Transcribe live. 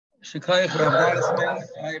Shekayach Rav.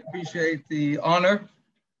 I appreciate the honor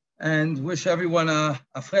and wish everyone a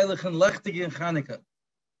freilich and lechtige in Chanukah.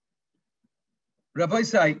 Rabbi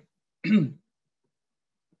Say,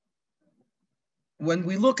 when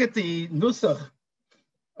we look at the nusach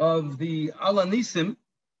of the Alanisim,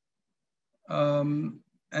 and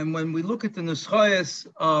when we look at the nuschayas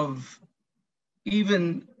of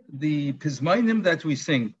even the Pizmainim that we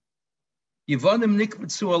sing, Yivonim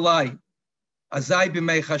nikbetzu alai, azai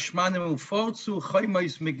b'mei chashmanim ufortzu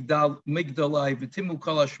choymos migdalai v'timu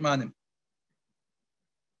kol hashmanim.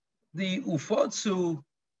 The ufortzu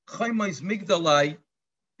choymos migdalai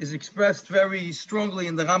is expressed very strongly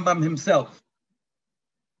in the Rambam himself.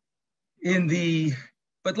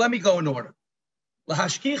 But let me go in order.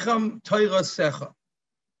 Lahashkicham Torah secha.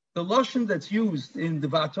 The lashon that's used in the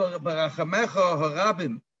Vatorah Barachamecha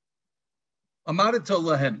HaRabim, Amarito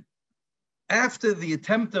lahem. After the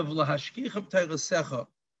attempt of Lahashkicham Torah secha,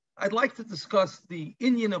 I'd like to discuss the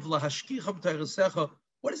inyan of Lahashkicham Torah secha.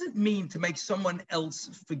 What does it mean to make someone else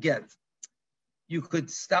forget? You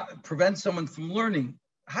could prevent someone from learning.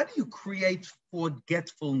 How do you create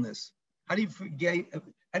forgetfulness? How do you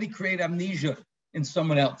create amnesia in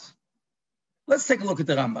someone else? Let's take a look at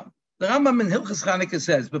the Rambam. The Rambam in Hilchos Chanuka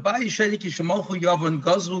says, "B'bai shelik yishmolchu yavon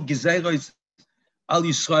gazru gezeros al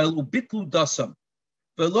Yisrael ubitlu dasam,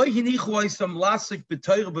 v'lo hinichu oisam lasik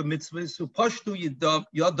b'toyr b'mitzvahs u'pashtu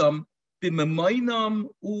yadam b'memaynam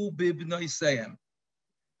u'b'bnoiseim,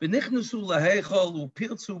 b'nichnusu laheichal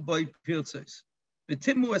u'pirtzu by pirtzos,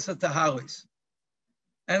 b'timu es hataharis."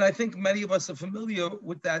 And I think many of us are familiar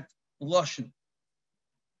with that lashon.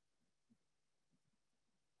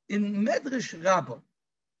 In Medrash Rabbah,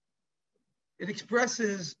 it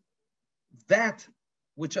expresses that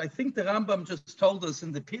which I think the Rambam just told us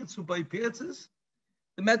in the Pirtzu by Pirtzes.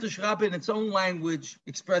 The Medrash Rabbah in its own language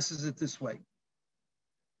expresses it this way.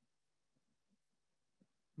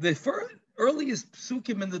 The earliest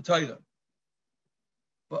psukim in the Torah,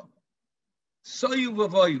 Soyu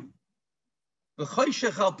v'voyu,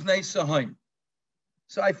 v'choshech al pnei sahaim.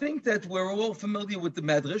 So I think that we're all familiar with the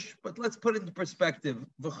Medrash, but let's put it into perspective.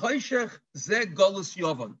 V'choshech ze golus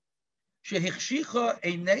yovan. Shehechshicha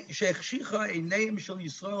eineim shel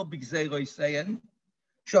Yisrael b'gzeiroi seyen.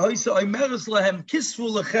 Shehoisa oimeres lahem kisvu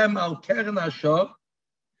lechem al keren hashor.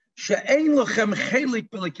 She'ein lechem chelik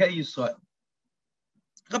b'lekei Yisrael.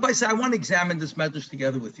 Rabbi said, I want to examine this Medrash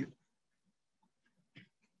together with you.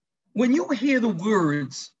 When you hear the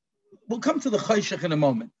words, we'll come to the choshech in a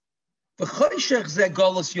moment. The choshech ze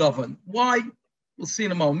golus yovan. Why? We'll see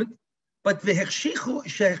in a moment. But the hechshichu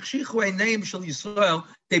eineim shel Yisrael,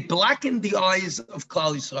 they blacken the eyes of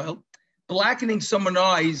Klal Yisrael. Blackening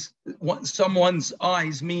someone's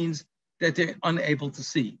eyes means that they're unable to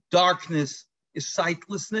see. Darkness is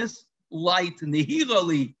sightlessness. Light,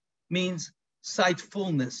 nehirali, means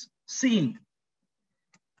sightfulness, seeing.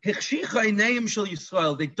 Hechshichu eineim shel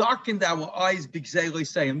Yisrael, they darkened our eyes b'gzeiroi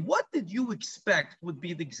saying. What did you expect would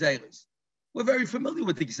be the gzeiros? We're very familiar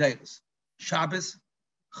with the gzeiros. Shabbos,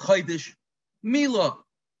 Chodesh, Mila.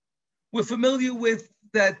 We're familiar with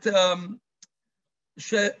that the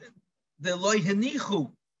loy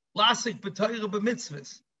henichu, lasik b'toyra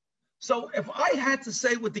b'mitzvahs. So if I had to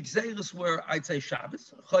say what the gzeiros were, I'd say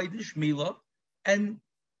Shabbos, Chodesh, Mila, and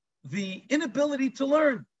the inability to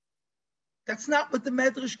learn. That's not what the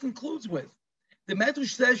Medrash concludes with. The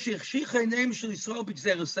Medrash says, "Shechshich eineim shel Yisrael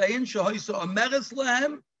b'gzeiros seyin, shehoisa omeres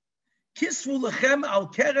lehem, kisvu lechem al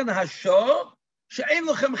keren hashor, she'ein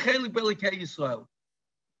lechem chelik b'lekei Yisrael."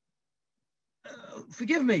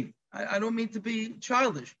 Forgive me, I don't mean to be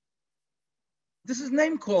childish. This is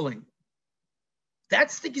name calling.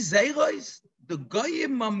 That's the gezeiros. The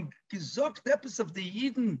goyim gesagt epis of the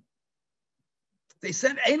Yidden. They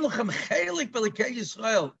said, "Ein lechem chelik b'lekei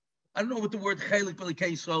Yisrael." I don't know what the word chelik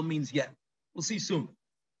b'lekei Yisrael means yet. We'll see soon.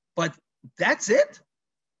 But that's it.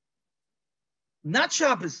 Not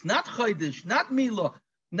Shabbos, not Chodesh, not Mila,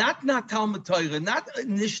 not Talmud Torah, not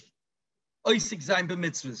Nisht Oisik Zayin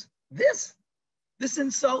B'mitzvahs. This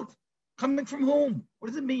insult coming from whom? What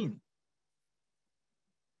does it mean?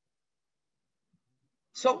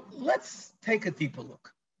 So let's take a deeper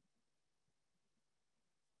look.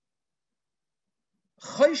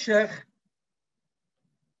 Choshech,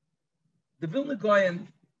 the Vilna Gaon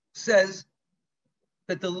says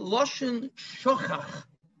that the Lashon Shochach,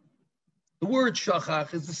 the word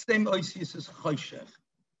Shochach, is the same oisius as Choshech.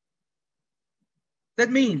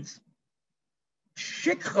 That means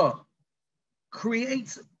Shikha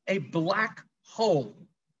creates a black hole,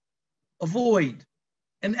 a void,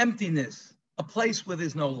 an emptiness, a place where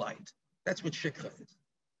there's no light. That's what Shikha is.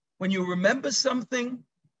 When you remember something,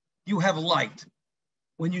 you have light.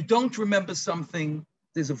 When you don't remember something,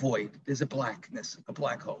 there's a void, there's a blackness, a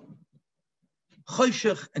black hole.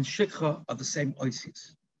 Choshech and Shikha are the same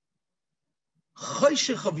oasis.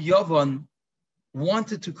 Choshech of Yavan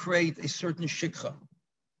wanted to create a certain Shikha.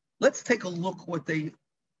 Let's take a look what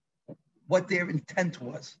their intent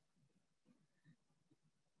was.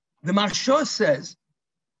 The Marsha says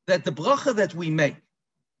that the bracha that we make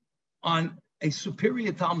on a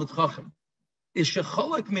superior Talmud Chacham is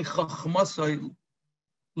shecholak michachmasai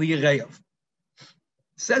liyireyav.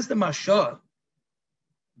 Says the Marsha,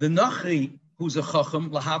 the Nachri, who's a Chacham,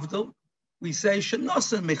 lahavdil, we say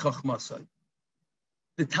shenasa michachmasai.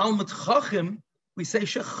 The Talmud Chacham, we say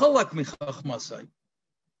shecholak michachmasai.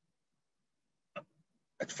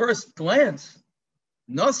 At first glance,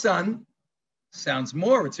 Nasan sounds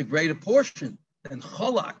more, it's a greater portion than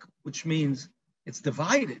Cholak, which means it's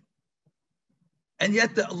divided. And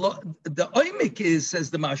yet the oimik is,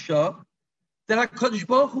 says the Masha, that HaKadosh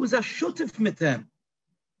Baruch Hu is a shutif mit them.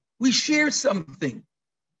 We share something.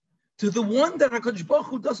 To the one that HaKadosh Baruch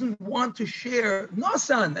Hu doesn't want to share,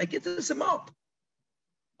 Nasan, I get this him up.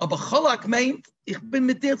 Aber Cholak meint, ich bin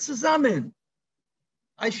mit dir zusammen.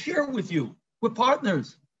 I share with you. We're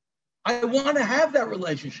partners. I want to have that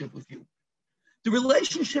relationship with you. The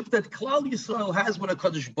relationship that Klal Yisrael has with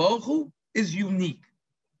HaKadosh Baruch Hu is unique.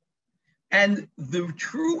 And the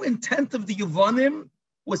true intent of the Yevonim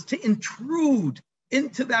was to intrude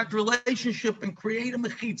into that relationship and create a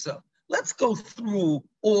mechitza. Let's go through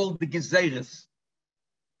all the gezeres.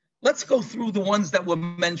 Let's go through the ones that were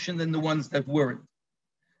mentioned and the ones that weren't.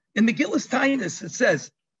 In Megillas Taanis, it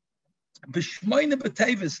says, B'shmoyne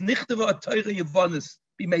b'tevis nichteva atayra Yevonis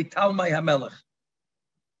b'mei Talmai HaMelech.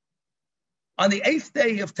 On the 8th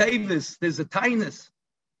day of Tevis, there's a Taanis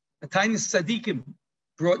Tzadikim,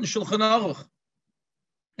 brought in Shulchan Aruch,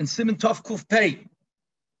 and Siman Tov Kuf Pei.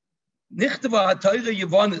 Nichteva atayra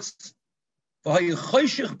Yevonis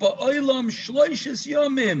v'hayichoshech ba'olam shloishes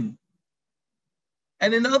yomim.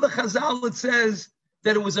 And in other Chazal, it says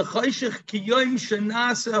that it was a choshech ki yom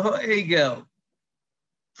shenasa ha'egel.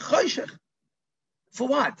 Choshech. For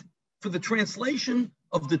what? For the translation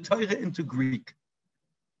of the Torah into Greek.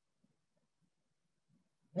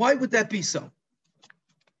 Why would that be so?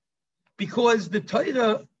 Because the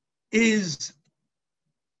Torah is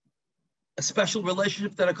a special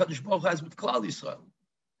relationship that HaKadosh Baruch Hu has with Klal Yisrael.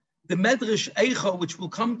 The Medrash Eicha, which we'll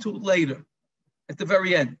come to later, at the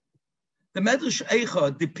very end, the Medrash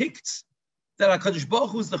Eicha depicts that HaKadosh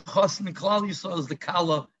Baruch Hu is the Chassan and Klal Yisrael is the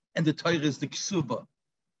Kala and the Torah is the Ksuba.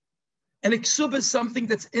 And a Ksuba is something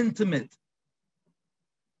that's intimate.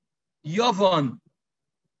 Yavan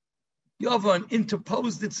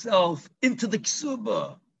interposed itself into the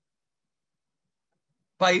Ksuba.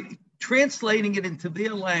 By translating it into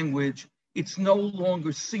their language, it's no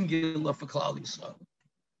longer singular for Klal Yisrael.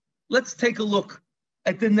 Let's take a look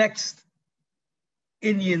at the next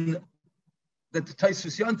inyan that the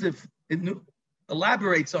Tosfos Yontif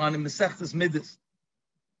elaborates on in Masechtas Midas.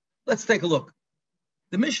 Let's take a look.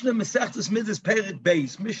 The Mishnah Masechtas Midas Perek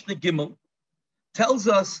Beis, Mishnah Gimel, tells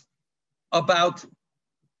us about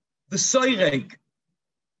the Soireg,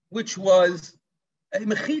 which was a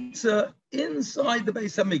mechitza inside the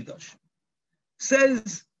Beis Hamikdash.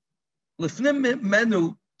 Says Lefnim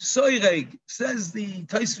Menu Soireg, says the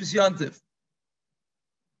Tosfos Yontif.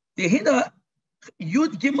 The Hina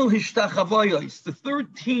Yud Gimel Hishtachavayos, the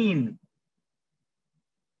 13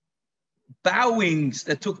 bowings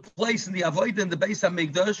that took place in the Avodah in the Beis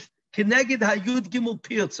Hamikdash, Keneged HaYud Gimel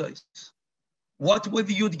Pirtzos. What were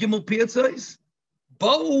the Yud Gimel Pirtzos?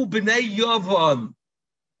 Ba'u b'nei Yavan,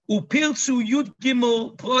 u'pirtzu Yud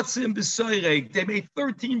Gimel Protzim b'Soireg. They made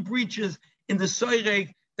 13 breaches in the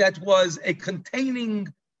Soireg that was a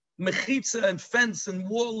containing mechitza and fence and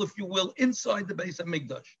wall, if you will, inside the Beis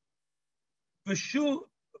Hamikdash. V'shu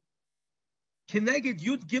Keneged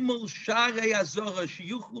Yud Gimel Sharei Azora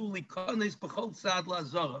sheyuchlu likones b'chol tzad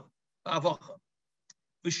la'azora ba'avocha.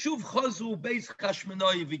 V'shuv chazu beis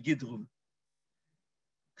Chashmonai v'gidrum.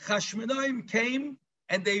 Chashmonaim came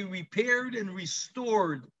and they repaired and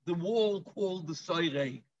restored the wall called the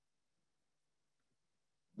Soireg.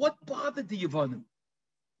 What bothered the Yevonim?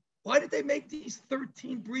 Why did they make these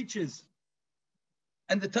 13 breaches?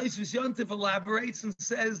 And the Tosfos Yontif elaborates and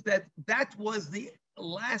says that that was the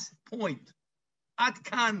last point. Ad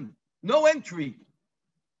kan, no entry.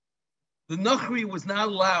 The Nachri was not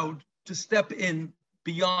allowed to step in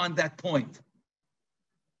beyond that point.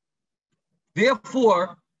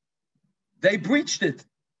 Therefore, they breached it.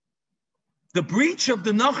 The breach of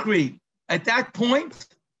the Nachri at that point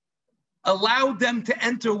allowed them to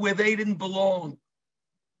enter where they didn't belong.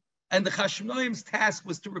 And the Chashmonaim's task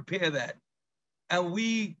was to repair that. And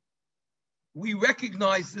we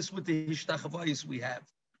recognize this with the hishtachavayis we have.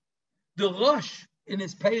 The Rosh in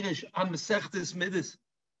his Perish on Masechtes Midas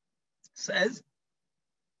says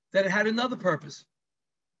that it had another purpose.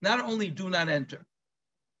 Not only do not enter,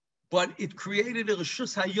 but it created a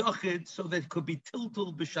Reshus HaYachid so that it could be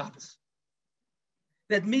tiltul b'Shabbos.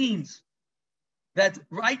 That means that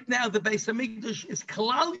right now the Beis HaMikdash is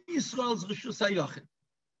Kalal Yisrael's Reshus HaYachid.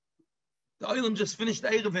 The Olam just finished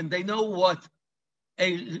Erevin. They know what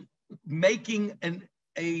making an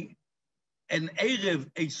Erev,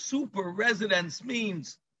 a super residence,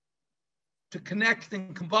 means to connect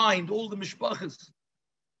and combine all the mishpachas.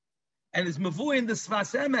 And it's mavui in the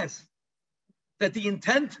Sfas Emes that the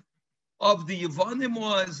intent of the Yevonim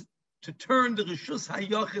was to turn the Reshus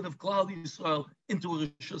HaYachid of Klal Yisrael into a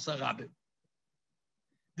Reshus HaRabim.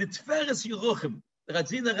 The Tferes Yeruchim, the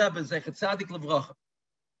Radzina Rebbe, Zechet Tzadik Levracha,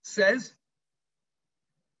 says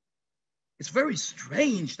it's very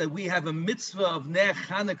strange that we have a mitzvah of Ner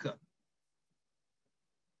Chanuka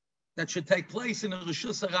that should take place in a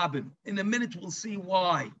Reshus HaRabim. In a minute, we'll see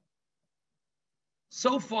why.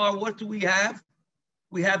 So far, what do we have?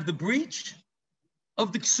 We have the breach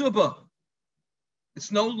of the Ksuba.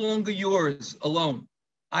 It's no longer yours alone.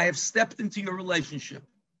 I have stepped into your relationship.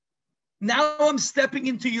 Now I'm stepping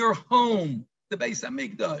into your home, the Beis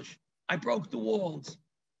HaMikdash. I broke the walls.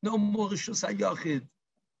 No more Reshus HaYachid.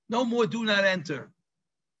 No more do not enter.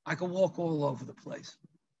 I can walk all over the place.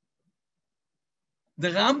 The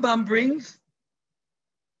Rambam brings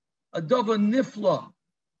a Dover Nifla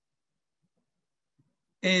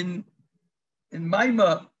in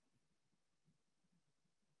Maima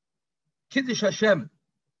Kiddush Hashem.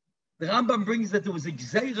 The Rambam brings that there was a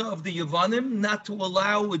gzeira of the Yevonim not to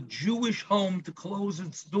allow a Jewish home to close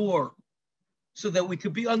its door so that we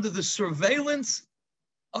could be under the surveillance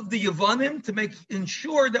of the Yevonim to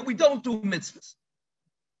ensure that we don't do mitzvahs.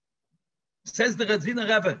 Says the Radzina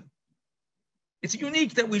Rebbe, it's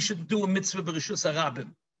unique that we should do a mitzvah b'Reshus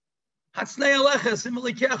HaRabim. Hatznei alecha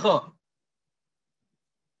similikecha.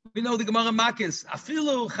 We know the Gemara Makis,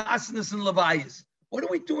 afilu chasnas and levayis. What are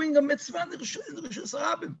we doing a mitzvah in the Reshus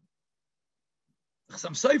HaRabim?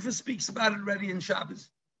 Some Sefer speaks about it already in Shabbos.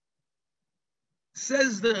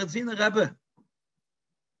 Says the Radzina Rebbe,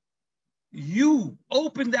 you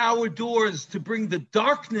opened our doors to bring the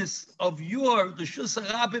darkness of your Reshus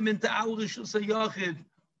HaRabim into our Reshus HaYachid.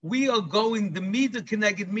 We are going, the Midah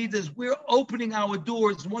Keneged Midas, we're opening our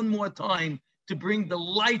doors one more time to bring the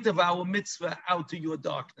light of our mitzvah out to your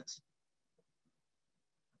darkness.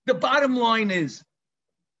 The bottom line is,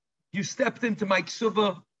 you stepped into my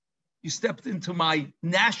ksuva, you stepped into my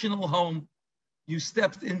national home, you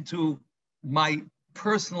stepped into my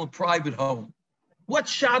personal private home. What's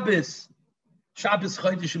Shabbos? Shabbos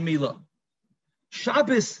Chodesh Milah.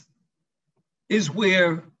 Shabbos is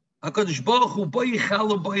where HaKadosh Baruch Hu, where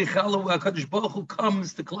HaKadosh Baruch Hu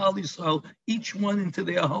comes to Klal Yisrael, each one into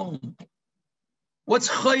their home. What's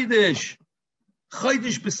Chodesh?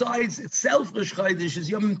 Chodesh, besides itself, Rosh Chodesh, is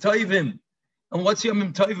Yom Tovim. And what's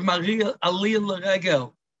Yom Tovim? Aliyah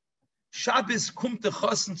L'Regel. Shabbos kommt der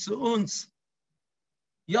Chosen zu uns.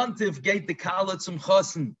 Yontif geht the Kala zum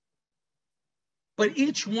Chosen. But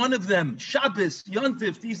each one of them, Shabbos,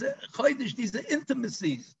 Yontif, these are Chodesh, these are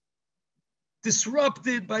intimacies,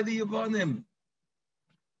 disrupted by the Yevonim.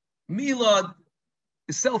 Milad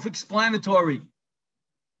is self-explanatory.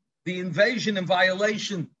 The invasion and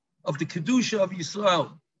violation of the Kedusha of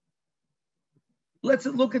Yisrael. Let's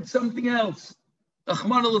look at something else.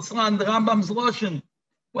 Rachmana litzlan, the Rambam's Lashon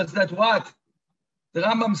was that what? The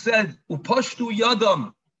Rambam said, Upashtu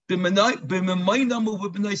yadam b'memaynam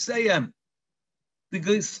u'b'b'noiseyem.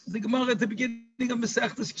 The Gemara at the beginning of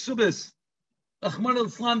Masechtas Ksubis, Rachmana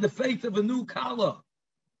litzlan, the faith of a new Kala.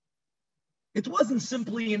 It wasn't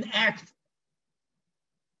simply an act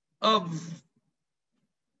of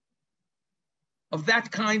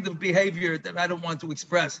that kind of behavior that I don't want to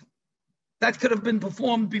express. That could have been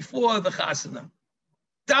performed before the Chasana.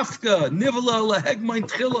 Dafka, Nivela, Lahegmain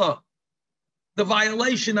Tchila. The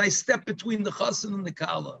violation, I step between the Chasana and the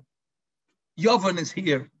Kala. Yovan is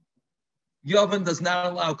here. Yovan does not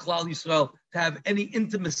allow Klal Yisrael to have any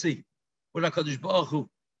intimacy with HaKadosh Baruch Hu.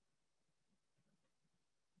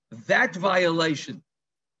 That violation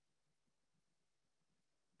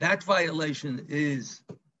is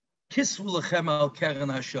Kisvu lechem al keren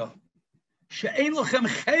hasha. She'ein lechem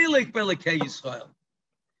chelik belekei Yisrael.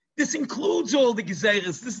 This includes all the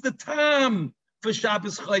gezeres. This is the time for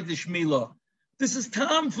Shabbos Chodesh Milah. This is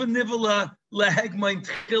time for Nivela Lehegmain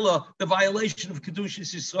Tchila, the violation of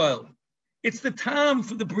Kedushas Yisrael. It's the time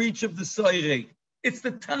for the breach of the Soirei. It's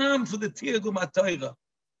the time for the Tirgum HaTorah.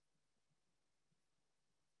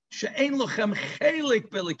 she'ein lochem chelik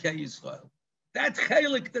b'elokei Yisrael. That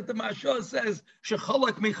chelik that the Mashal says,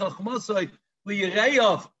 shecholak michachmosoi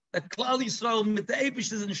liyireyav, that Klal Yisrael mit the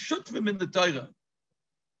Eibush is in shutfim in the Torah.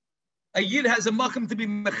 A yid has a makam to be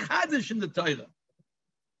mechadish in the Torah.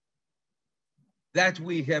 That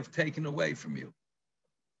we have taken away from you.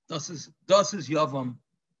 Das ist Yavam.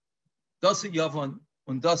 Das ist Yavam.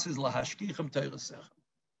 Und das ist lahashkichem Torah secha.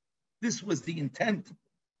 This was the intent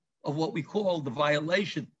of what we call the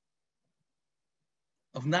violation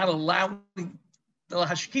of not allowing. The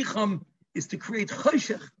lahashkichem is to create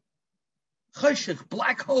choshech,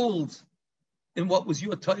 black holes in what was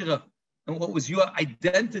your Torah and what was your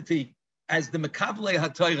identity as the Mekabelei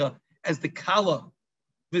HaTorah, as the Kala,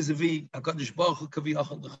 vis-a-vis HaKadosh Baruch Hu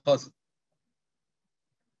Kaviyachal L'Chazon.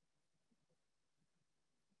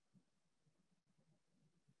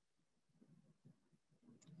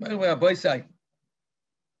 By the way, Abai say,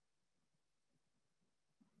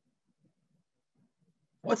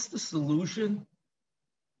 what's the solution?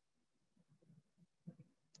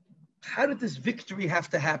 How did this victory have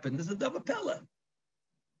to happen? There's a Dava Pella.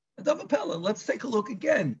 A Dava Pella. Let's take a look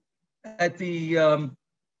again at the.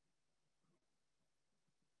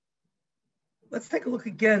 Let's take a look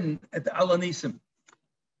again at the Alanisim.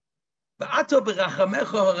 V'ato b'rachamecha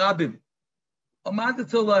HaRabim,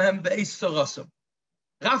 amadato lahem be'eis sorosam,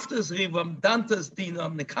 raftas rivam, dantas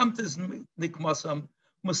dinam, nekamtas nikmasam,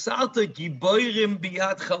 musarta giboirim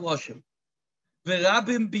biyad chaloshim,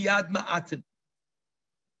 v'rabim biyad ma'atim,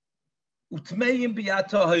 utmeim biyad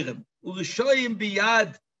tahirim, urishoyim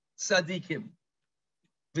biyad tzadikim,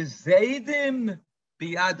 v'zeidim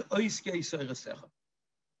biyad oiskei soirasecha.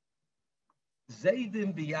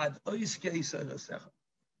 Zaydim biyad oiskei soirasecha.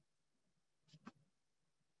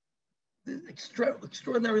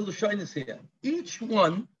 Extraordinary lashonos here. Each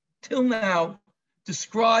one, till now,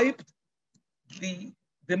 described the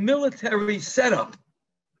military setup.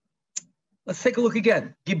 Let's take a look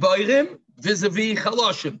again. Giborim vis-a-vis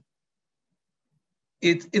chaloshim.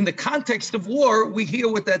 In the context of war, we hear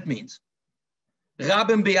what that means.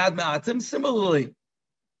 Rabim biyad ma'atim, similarly.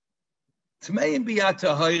 Tmeim biyad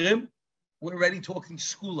tahirim, we're already talking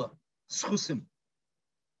skula, schusim.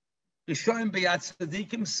 Rishoyim biyad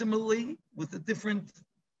tzadikim, similarly, with a different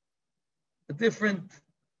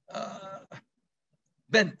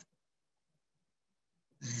bent.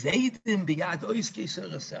 Zaydim biyad oiskei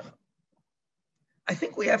soirasecha. I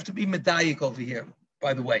think we have to be medayik over here,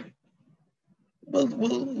 by the way.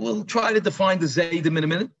 We'll try to define the Zaydim in a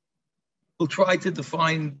minute. We'll try to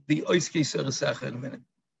define the oiskei soirasecha in a minute.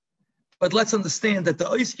 But let's understand that the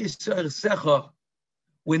oiskei soirasecha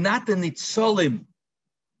were not the nitzolim,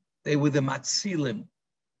 they were the matzilim.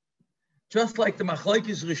 Just like the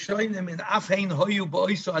machlokes rishonim in afhein hoyu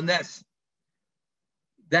ba'oiso anes,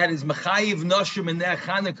 that is mechayiv noshim in their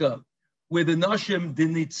Chanuka, where the noshim the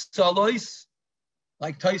nitzolos,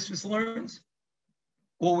 like Tosfos learns,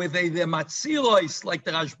 or were they the matzilos, like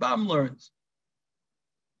the Rashbam learns.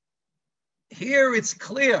 Here it's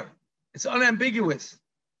clear, it's unambiguous.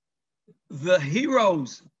 The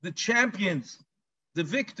heroes, the champions, the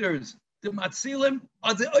victors, the matzilim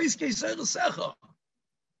are the oiskei soirasecha.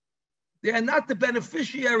 They are not the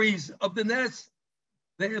beneficiaries of the nest.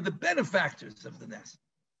 They are the benefactors of the nest.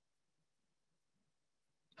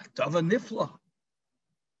 Dava nifla.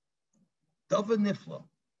 Dava nifla.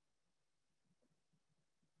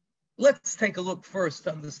 Let's take a look first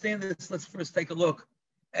to understand this. Let's first take a look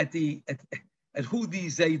at who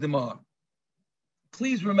these Zaydim are.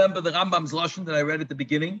 Please remember the Rambam's lashon that I read at the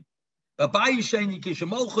beginning. Note that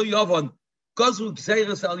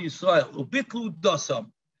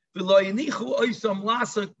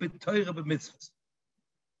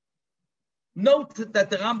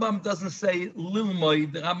the Rambam doesn't say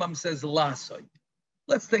lilmoy, the Rambam says lasoy.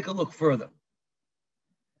 Let's take a look further.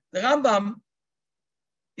 The Rambam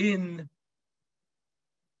in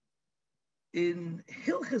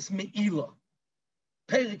Hilchos Me'ilah,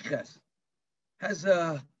 Perek Ches, has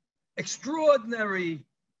an extraordinary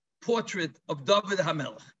portrait of David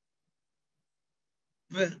HaMelech.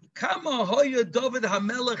 V'kama hoya David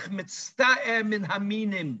HaMelech mitzta'eh min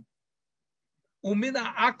haminim u'min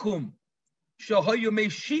ha'akum shehoyu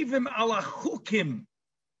meshivim ala chukim.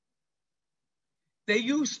 They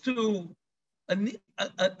used to,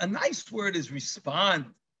 a nice word is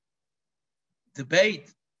respond,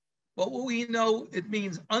 debate, but what we know, it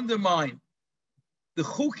means undermine. The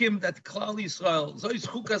chukim that Klal Yisrael, zois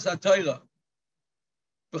chukas HaTorah,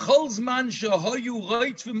 b'chol zman shehoyu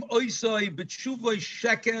roitvim oisoi b'tshuvoi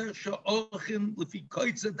sheker she'orchin lefi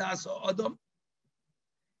koitze das ha'adam.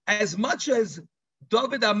 As much as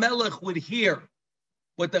David HaMelech would hear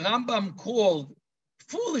what the Rambam called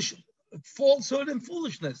falsehood and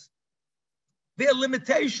foolishness. Their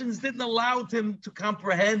limitations didn't allow him to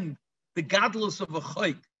comprehend the godless of a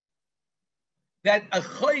chayk. That a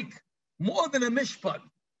chayk, more than a mishpat,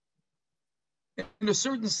 in a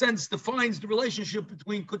certain sense, defines the relationship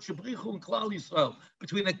between Kudsha B'richu and Klal Yisrael,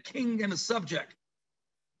 between a king and a subject.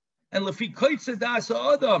 And lefi koitze das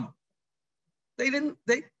Adam, they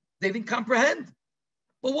didn't comprehend.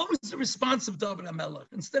 Well, what was the response of David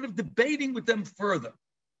HaMelech? Instead of debating with them further,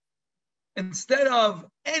 instead of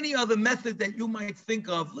any other method that you might think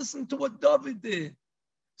of, listen to what David did.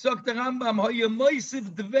 Sagt der Rambam, hoye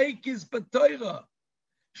moisiv dveikis b'toira,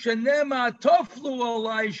 shenema toflu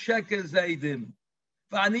olai sheker zeidim,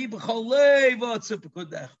 v'ani b'cholei v'otze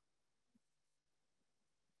b'kodech.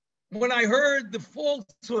 When I heard the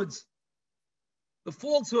falsehoods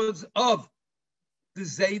of the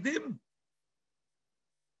Zaydim,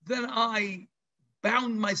 then I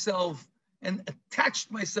bound myself and attached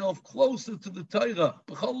myself closer to the Torah.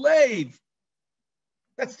 B'choleiv.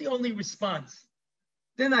 That's the only response.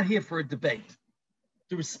 They're not here for a debate.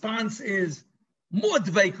 The response is more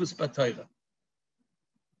dveikus b'Torah.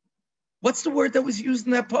 What's the word that was used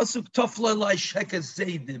in that pasuk? Tofla lai sheker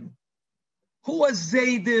Zaydim. Who are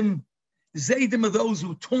Zaydim? Zaydim are those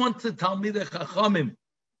who taunt the Talmidei Chachamim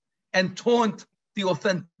and taunt the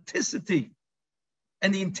authenticity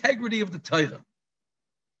and the integrity of the Torah.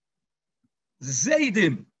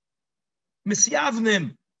 Zaydim,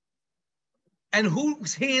 Misyavnim. And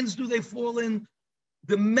whose hands do they fall in?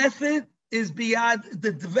 The method is biyad,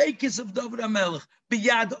 the dveikis of David HaMelech,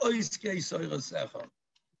 biyad oiskei soirasecha.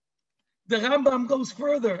 The Rambam goes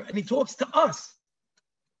further and he talks to us.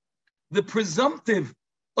 The presumptive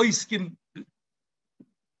oiskim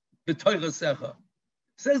b'toirasecha.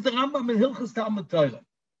 Says the Rambam in Hilchos Talmud Torah.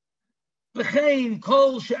 V'chein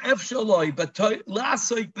kol she'ef shaloi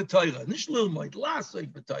la'asoik b'toira. Nish lilmoid,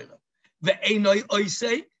 la'asoik b'toira. Ve'enoi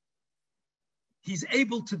oisei. He's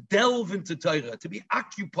able to delve into Torah, to be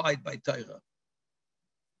occupied by Torah.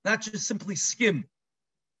 Not just simply skim.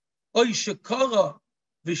 Oy shekara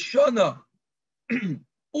v'shona.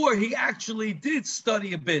 Or he actually did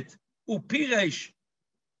study a bit. Upiresh.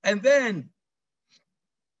 And then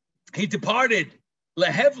he departed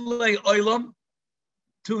lehevlei olam,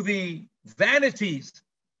 to the vanities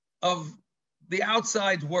of the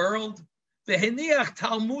outside world. V'heniach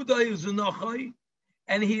talmudai uzunochai.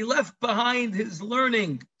 And he left behind his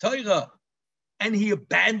learning, Torah, and he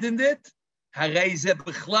abandoned it.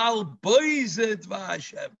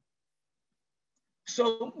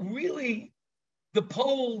 So really, the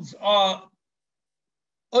poles are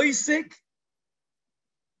Oisik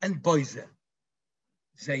and Boise,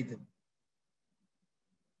 Zaydim.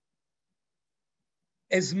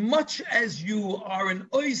 As much as you are an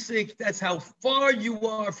Oisik, that's how far you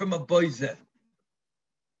are from a Boise.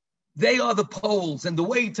 They are the poles and the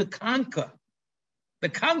way to conquer. The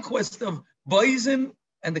conquest of Boizim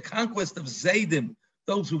and the conquest of Zaydim,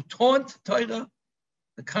 those who taunt Torah,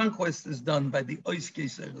 the conquest is done by the Oiskei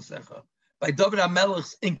Seiresecha, by David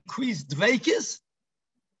HaMelech's increased dveikis,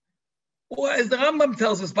 or as the Rambam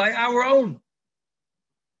tells us, by our own.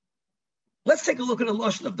 Let's take a look at the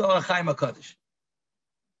Lashon of the Ohr HaChaim HaKadosh.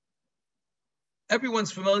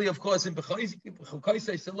 Everyone's familiar, of course, in B'choisei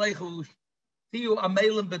Selechu, Tiyu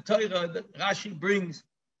Amelim B'Torah, that Rashi brings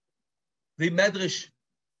the Medrash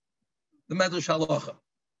Halacha.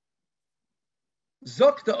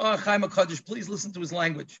 Zok the Ohr HaChaim HaKadosh, please listen to his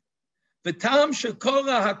language. V'tam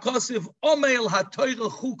shekora hakosiv omeil haTorah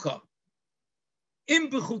chuka. Im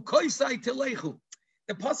b'chukoisai telechu.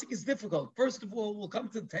 The pasuk is difficult. First of all, we'll come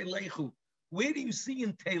to telechu. Where do you see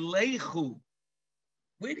in telechu?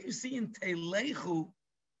 Where do you see in telechu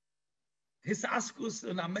hisaskus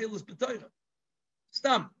and amelus b'Torah?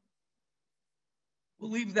 Stam.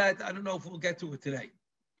 We'll leave that. I don't know if we'll get to it today.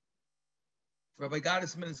 Rabbi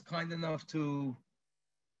Gottesman is kind enough to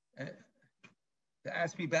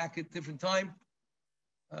ask me back at a different time.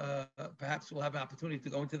 Perhaps we'll have an opportunity to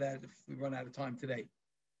go into that if we run out of time today.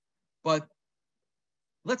 But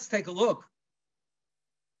let's take a look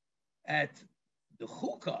at the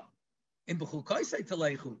Chukah in B'chukaisei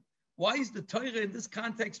Telechu. Why is the Torah in this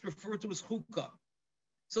context referred to as Chukah?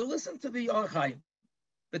 So listen to the Ohr HaChaim.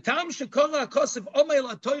 The Tam Shekora Kosiv Omeil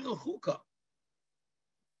HaTorah Chukah.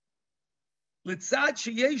 Litzad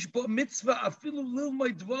sheyesh bo mitzvah afilu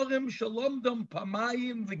lilmod dvarim shalomdom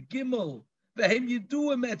pamayim v'gimel v'hem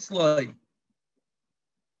yiduim etzloi.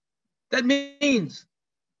 That means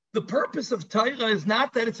the purpose of Torah is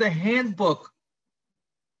not that it's a handbook.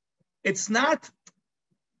 It's not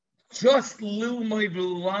just lilmod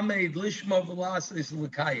v'lamed lishma v'lasis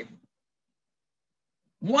l'kayim.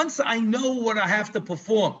 Once I know what I have to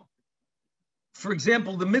perform, for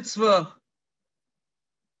example, the mitzvah,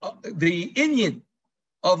 the inyan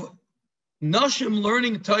of Nashim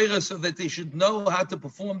learning Torah so that they should know how to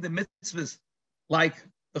perform the mitzvahs, like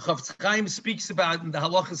the Chafetz Chaim speaks about in the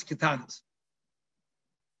Halachas Ketanas.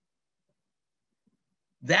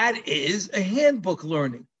 That is a handbook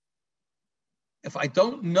learning. If I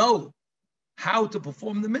don't know how to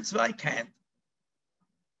perform the mitzvah, I can't.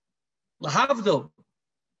 Lahavdil,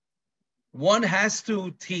 one has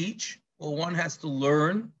to teach, or one has to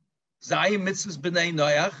learn Zayim mitzvahs b'nei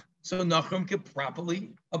Noach, so Nachum can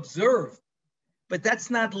properly observe. But that's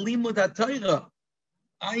not limud HaTorah.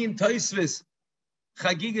 Ayin Tosfos,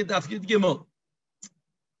 Chagiga Daf Yud Gimel.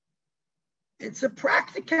 It's a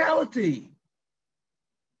practicality.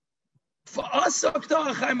 For us, I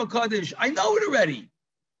know it already.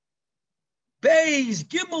 Beis,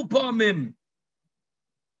 Gimel Pamim.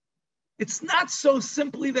 It's not so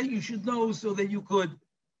simply that you should know so that you could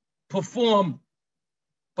perform,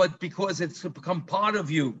 but because it's become part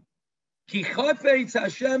of you. Ki chafetz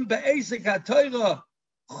Hashem be'esek haTorah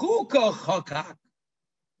chuka chakak.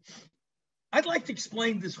 I'd like to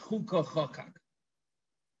explain this chuka chakak.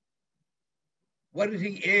 What did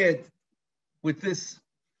he add with this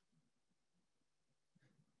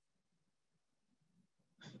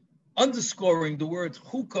underscoring the word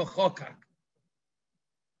chuka chakak?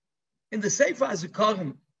 In the Sefer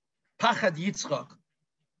HaZikaron, Pachad Yitzchak,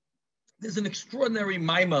 there's an extraordinary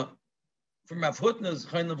maimah from Rav Hutner's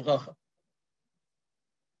Chayin Levracha.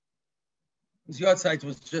 His yahrzeit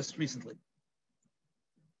was just recently.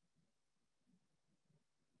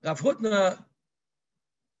 Rav Hutner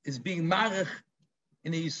is being marich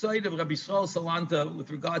in the Yisod of Rabbi Yisrael Salanta with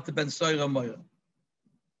regard to Ben Soira Moira.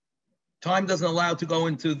 Time doesn't allow to go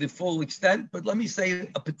into the full extent, but let me say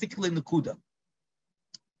a particular nekuda.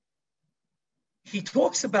 He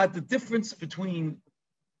talks about the difference between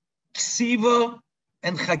ksiva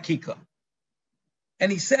and chakika.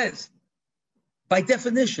 And he says, by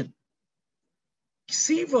definition,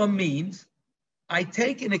 ksiva means I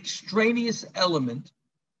take an extraneous element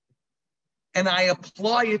and I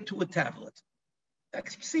apply it to a tablet.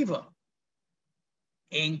 That's ksiva.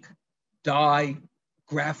 Ink, dye,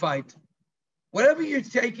 graphite, whatever you're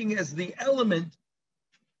taking as the element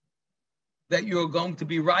that you're going to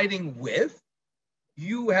be writing with,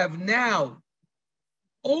 you have now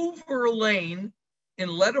overlain in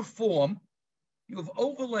letter form, you have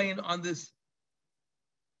overlain on this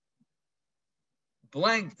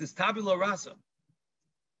blank, this tabula rasa,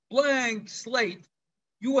 blank slate,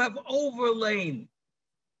 you have overlain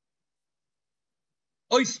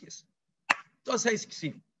oisius. Das heißt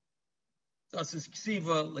ksiva. Das ist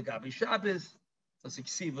ksiva legabi Shabbos, das ist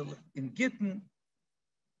ksiva in Gittin.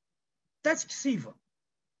 That's ksiva.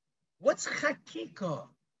 What's chakika?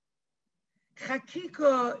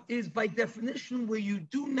 Chakika is by definition where you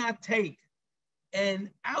do not take an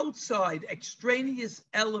outside extraneous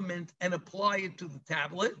element and apply it to the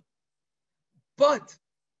tablet, but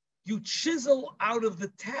you chisel out of the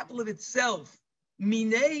tablet itself,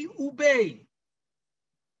 minei ubei,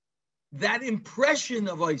 that impression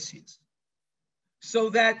of Isis, so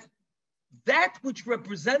that that which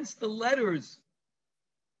represents the letters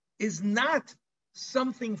is not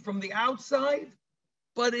something from the outside,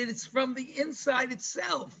 but it's from the inside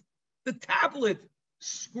itself. The tablet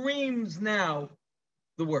screams now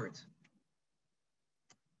the words.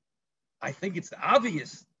 I think it's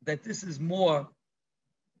obvious that this is more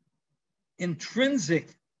intrinsic,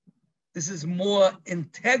 this is more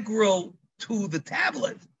integral to the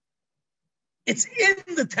tablet. It's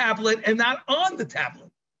in the tablet and not on the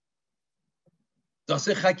tablet. Das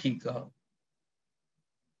ist Chakika.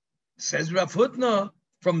 Says Rav Hutner,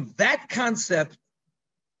 from that concept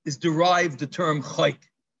is derived the term chayk.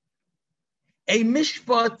 A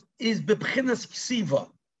mishpat is bebchinas ksiva.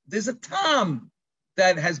 There's a tam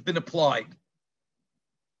that has been applied.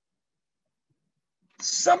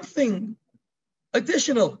 Something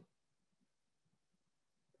additional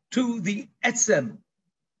to the etzem.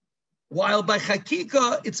 While by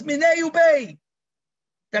chakika, it's minei ubei.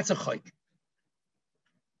 That's a chayk.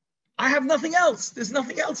 I have nothing else. There's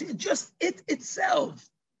nothing else. It's just it itself.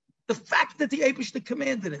 The fact that the Eibishter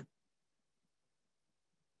commanded it.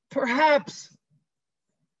 Perhaps,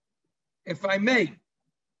 if I may,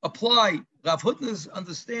 apply Rav Hutner's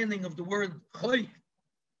understanding of the word chayk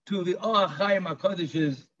to the Or HaChaim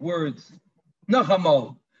HaKodesh's words.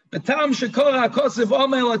 Nachamo. B'tam shekora HaKosev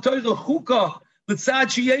Omer LaTorah Chuka l'tzad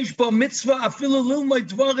sheyesh bo mitzvah afilu lilmod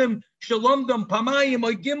dvarim shalomdom pamayim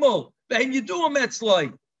or gimel v'hem yiduam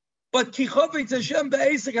etzloi. But ki chavetz Hashem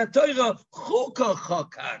be'esek haTorah chuka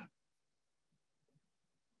chakak.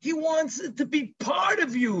 He wants it to be part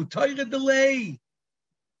of you. Torah delay.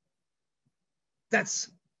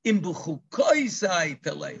 That's imbuchukoisai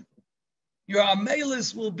delay. Your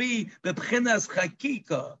amelis will be the b'chinas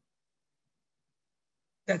chakika.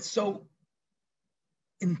 That's so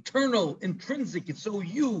internal, intrinsic. It's so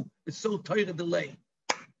you. It's so Torah delay.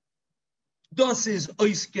 Das is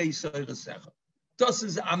oiskei soirasecha. Das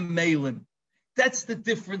is amelim. That's the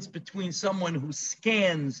difference between someone who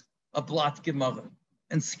scans a blot Gemara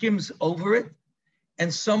and skims over it,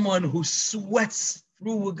 and someone who sweats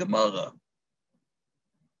through a Gemara.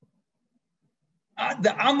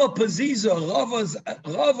 The Amma Paziza,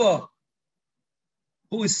 Rava,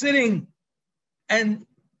 who is sitting and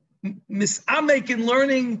misamek in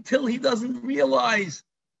learning till he doesn't realize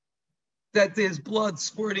that there's blood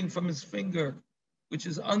squirting from his finger, which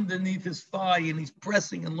is underneath his thigh, and he's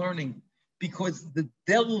pressing and learning because the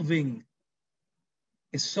delving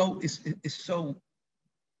is so,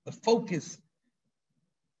 the focus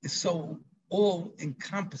is so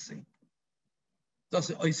all-encompassing. That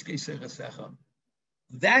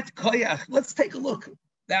koyach, let's take a look.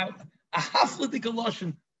 Now, a hafladik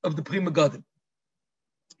lashon of the Pri Megadim.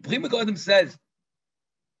 Pri Megadim says,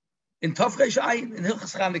 in Tafresh Ayin, in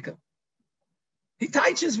Hilchos Chanuka, he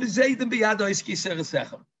teaches v'zeidim b'yad oiski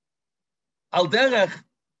seresecha. Al derech,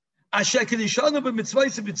 asher kedishanu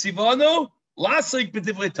b'mitzvayse b'tzivanu, lasik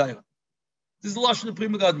b'divrei Torah. This is the lashon of Pri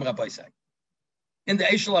Megadim, Rabbi say, in the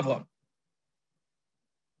Eshel Avram.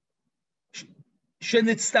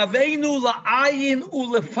 Shenitztaveinu la'ayin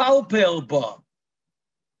u'lefalpel ba.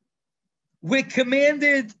 We're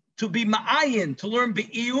commanded to be ma'ayin, to learn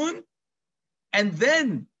be'iyun, and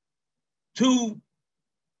then to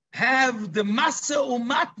have the masa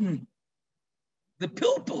u'matan, the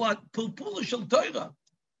pilpula shel Torah,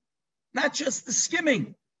 not just the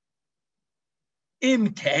skimming.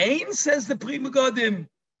 Im kain, says the Pri Megadim,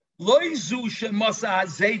 loy zu shemasa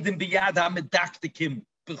hazeidim biyad ha'medaktikim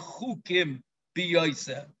b'chukim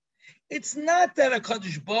b'yoyser. It's not that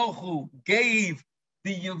HaKadosh Baruch Hu gave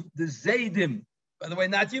the Zaydim, by the way,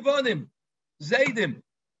 not Yevonim, Zaydim.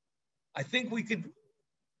 I think we could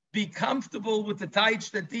be comfortable with the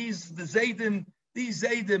taich that these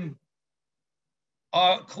Zaydim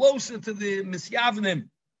are closer to the Misyavnim,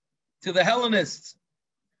 to the Hellenists.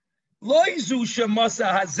 Lo yizu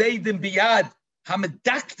shemasa hazaydim biyad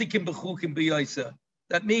hamedaktikim b'chukim b'yoyser.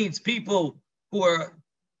 That means people who are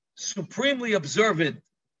supremely observant.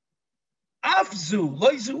 Afzu, lo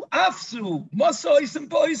yizu afzu, masa oisim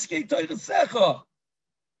b'oiskei toirasecha,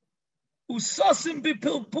 usasim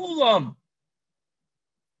b'pilpulam.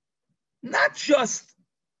 Not just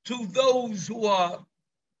to those who are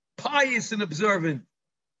pious and observant,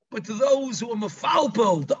 but to those who are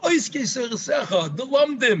mafalpel, the oiskei toirasecha, the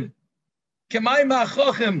lumdim. Kemay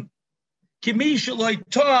ma'achochem, kimi shaloi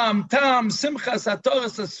toam tam simchas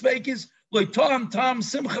hatoras asveikis, loi toam tam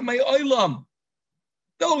simcha mei oilam.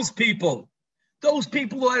 Those people who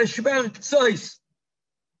had a shver ktsois,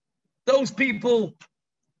 those people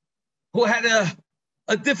who had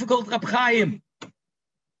a difficult Rab Chaim,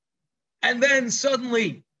 and then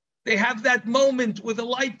suddenly they have that moment where the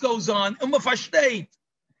light goes on, and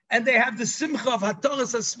they have the simcha of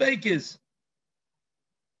hatoras asveikis.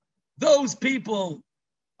 Those people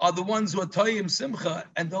are the ones who are toyim simcha,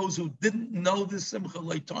 and those who didn't know this simcha,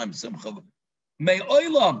 like time simcha, may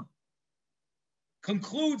oilam.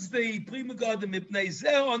 Concludes the Pri Megadim, Mipnei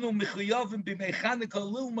zeh anu mechuyavim b'mei Chanuka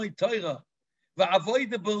lilmei Torah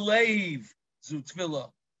va'avoda b'leiv zu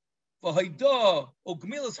tefillah v'haidah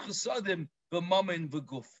ugmilas chesadim b'mamen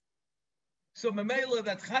v'guf. So Mamela,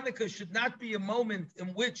 that Chanuka should not be a moment in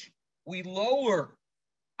which we lower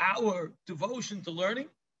our devotion to learning,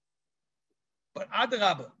 but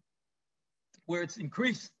adarabah, where it's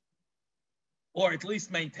increased, or at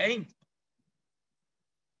least maintained,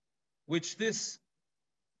 which this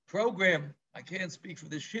program, I can't speak for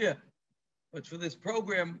this year, but for this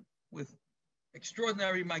program with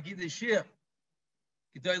extraordinary Magid Shir,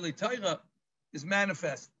 Gedolei Torah, is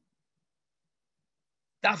manifest.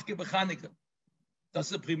 Dafke b'Chanuka, that's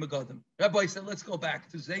the Pri Megadim. Rabbi said, let's go back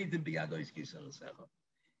to Zaydim b'yad oiskei seresecha.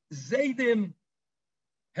 Zaydim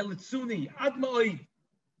Helitzuni, Admoi,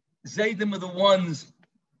 Zaydim are the ones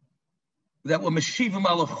that were Meshivim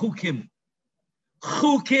ala Chukim.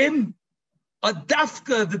 Chukim are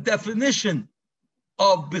dafka, the definition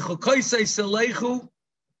of B'chokoisei Selechu,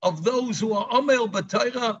 of those who are Omel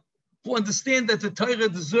B'Torah, who understand that the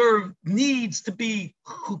Torah needs to be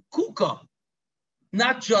Chukuka,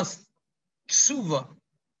 not just Ksuva,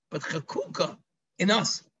 but Chukuka in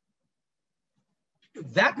us.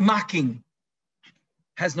 That mocking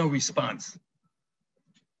has no response.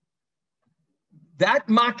 That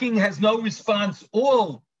mocking has no response.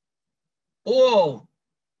 All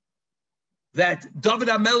that David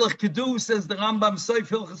HaMelech could do, says the Rambam Soif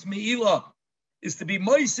Hilchos Me'ilah, is to be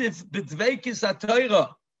moisif b'dveikis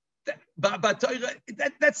HaTorah.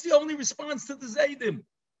 That's the only response to the Zaydim.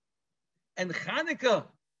 And Chanuka,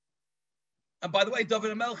 and by the way,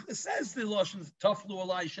 David HaMelech says the Lashon Taflu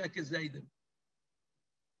Alai Sheker Zaydim.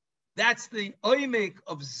 That's the oimik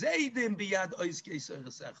of Zaydim biyad oiskei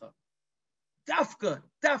seresecha. Dafka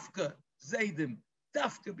Zaydim,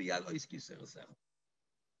 dafka biyad oiskei seresecha.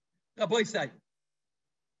 Rabbi say,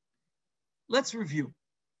 let's review.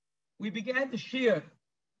 We began to share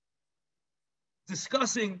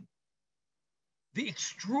discussing the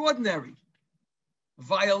extraordinary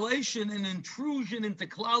violation and intrusion into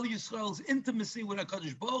Klal Yisrael's intimacy with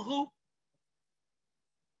HaKadosh Baruch Hu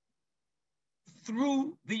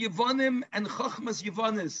through the Yevonim and Chachmas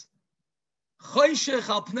Yevonis. Choshech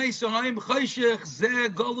al pnei Soraim, Choshech zeh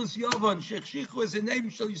golus Yavon, shechshichu is the name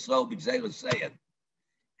shel Yisrael b'gzeira seyen.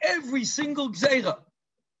 Every single gzeira,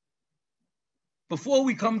 before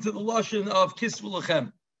we come to the lashon of Kisvu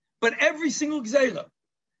Lachem, but every single gzeira,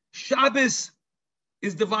 Shabbos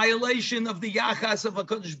is the violation of the Yachas of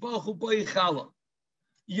HaKadosh Baruch Hu Boi Chala.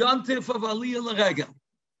 Yontif of Aliyah L'Regel.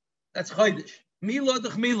 That's Chodesh. Mila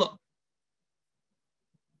d'ch Mila.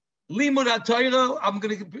 Limud HaTorah, I'm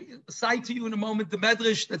going to cite to you in a moment the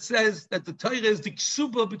Medrash that says that the Torah is the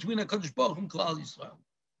ksuba between HaKadosh Baruch Hu and Klal Yisrael.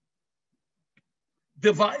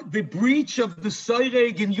 The breach of the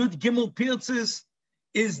Soireg in Yud Gimel Pirtzis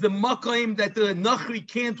is the Makayim that the Nachri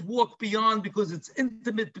can't walk beyond because it's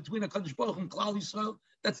intimate between HaKadosh Baruch Hu and Klal Yisrael.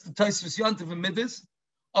 That's the Tosfos Yontif and Midas.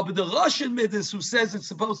 But the Russian Midas who says it's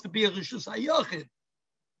supposed to be a Rishus HaYachid.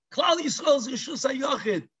 Klal Yisrael's Rishus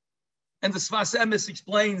HaYachid. And the Sfas Emes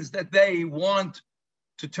explains that they want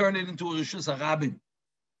to turn it into a Rishus HaRabim.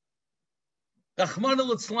 Rachmana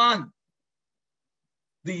Litzlan,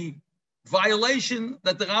 the violation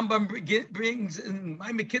that the Rambam brings in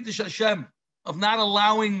Maimon Kiddush Hashem of not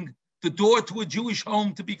allowing the door to a Jewish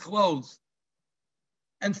home to be closed.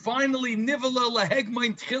 And finally, Nivala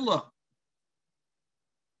Lahegmain Tchila,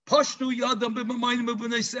 Pashtu Yadam B'Mamayim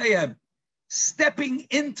B'Nei stepping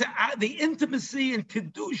into the intimacy and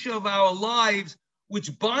kedusha of our lives,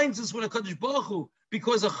 which binds us with HaKadosh Baruch Hu,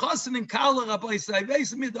 because a chassan and kala, Rabbi say,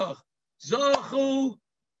 Veis Midach, Zachu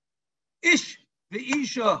Ish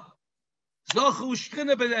V'Isha, Zachu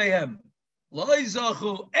Shchina B'Neihem, Loi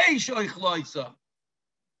Zachu Eish Oich Loisa.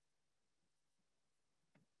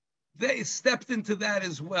 They stepped into that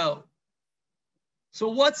as well. So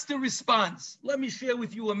what's the response? Let me share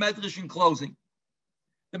with you a medrash in closing.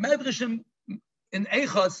 The medrash in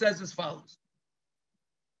Hilchos says as follows.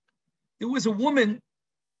 There was a woman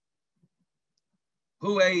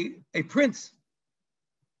who a prince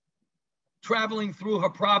traveling through her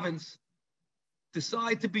province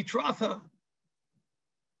decided to betroth her.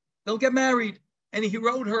 They'll get married. And he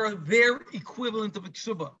wrote her their equivalent of a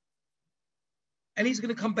ksuba. And he's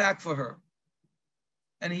going to come back for her.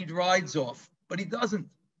 And he rides off, but he doesn't.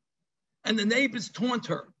 And the neighbors taunt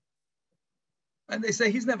her. And they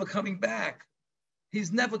say, he's never coming back.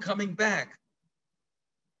 He's never coming back.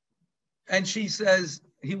 And she says,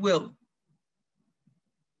 he will.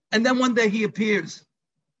 And then one day he appears.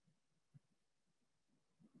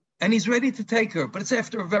 And he's ready to take her, but it's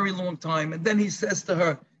after a very long time. And then he says to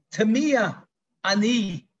her, Tamia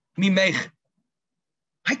ani mimech.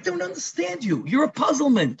 I don't understand you. You're a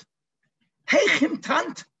puzzlement. Heichim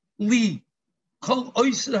tant li kol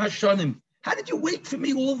oiser hashanim. How did you wait for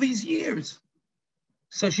me all these years?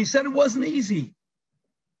 So she said it wasn't easy.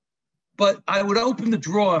 But I would open the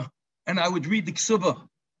drawer and I would read the ksuba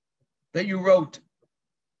that you wrote.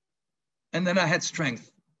 And then I had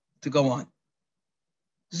strength to go on.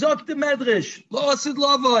 Zok the medrash, lo asid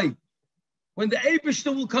lavoi. When the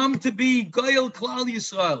Eibishter will come to be Goyal Klal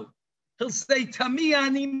Yisrael, he'll say, Tami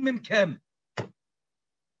ani mimkem.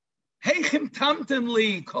 Heichim tamtem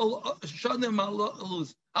li kol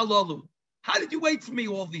shanim alalu. How did you wait for me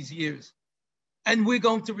all these years? And we're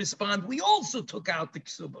going to respond, we also took out the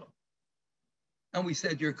ksuba. And we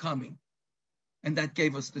said, you're coming. And that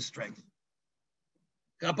gave us the strength.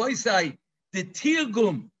 Rabbi say, the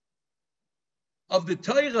tirgum of the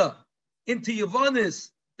Torah into Yevonis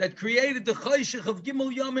that created the choshech of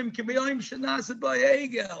Gimel Yomim K'B'Yom Shenaseh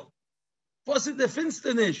B'Hegel. Was it the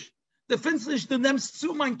Finsternis? The Finsternis, du nimmst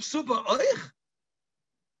zu mein Ksuba euch?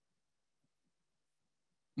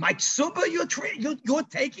 My Ksuba, you're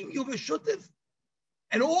taking, you're Veshutiv?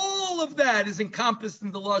 And all of that is encompassed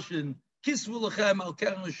in the Lashon, Kisvu Lachem Al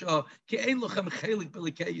Keren L'Shah, Ki Ein Lachem Chelik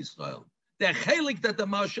B'Likei Yisrael. The Chelik that the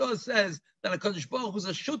Maharsha says that HaKadosh Baruch Hu is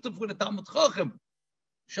a Shutiv with a Talmud Chacham.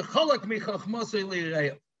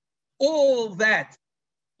 All that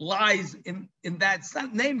lies in that. It's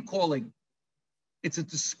not name calling. It's a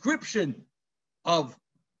description of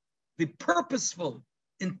the purposeful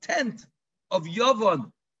intent of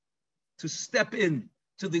Yavon to step in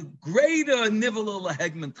to the greater nivel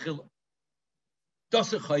lahegmen tchila.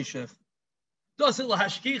 Das chayshech, das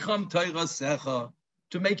lahashkicham tayrasecha,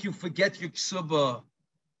 to make you forget your ksuba.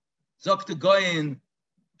 Zok the goyin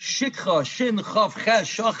shikcha shin chav ches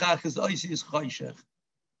shachach is oisis chayshech.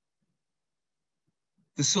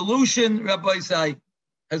 The solution, Rabbi Say,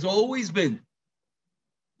 has always been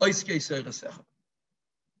oiskei seirasecha.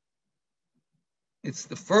 It's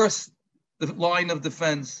the first line of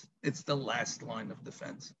defense. It's the last line of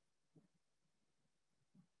defense.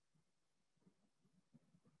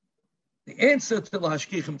 The answer to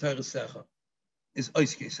lahashkichim tayrasecha is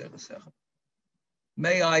oiskei seirasecha.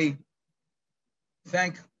 May I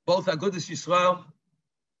thank both Agudas Yisrael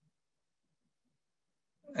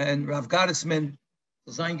and Rav Gottesman,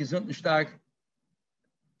 Sein Gesund und Stark,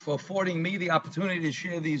 for affording me the opportunity to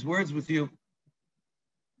share these words with you,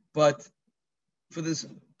 but for this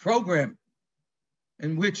program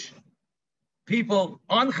in which people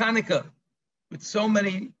on Hanukkah, with so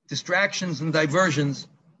many distractions and diversions,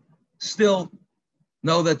 still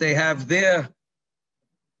know that they have their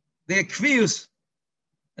kviyus,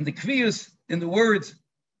 and the kviyus, in the words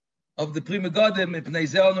of the Pri Megadim, Ipnei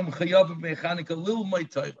Zelnum Chayavim Mechanika Lil Mai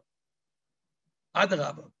Torah.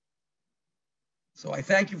 Adarabah. So I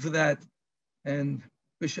thank you for that and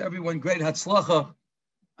wish everyone great Hatzlacha,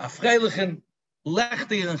 Afreilichen,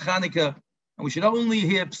 Lechter in Chanukah, and we should only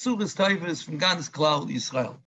hear Psuras Tovas from Gans Klal Yisrael.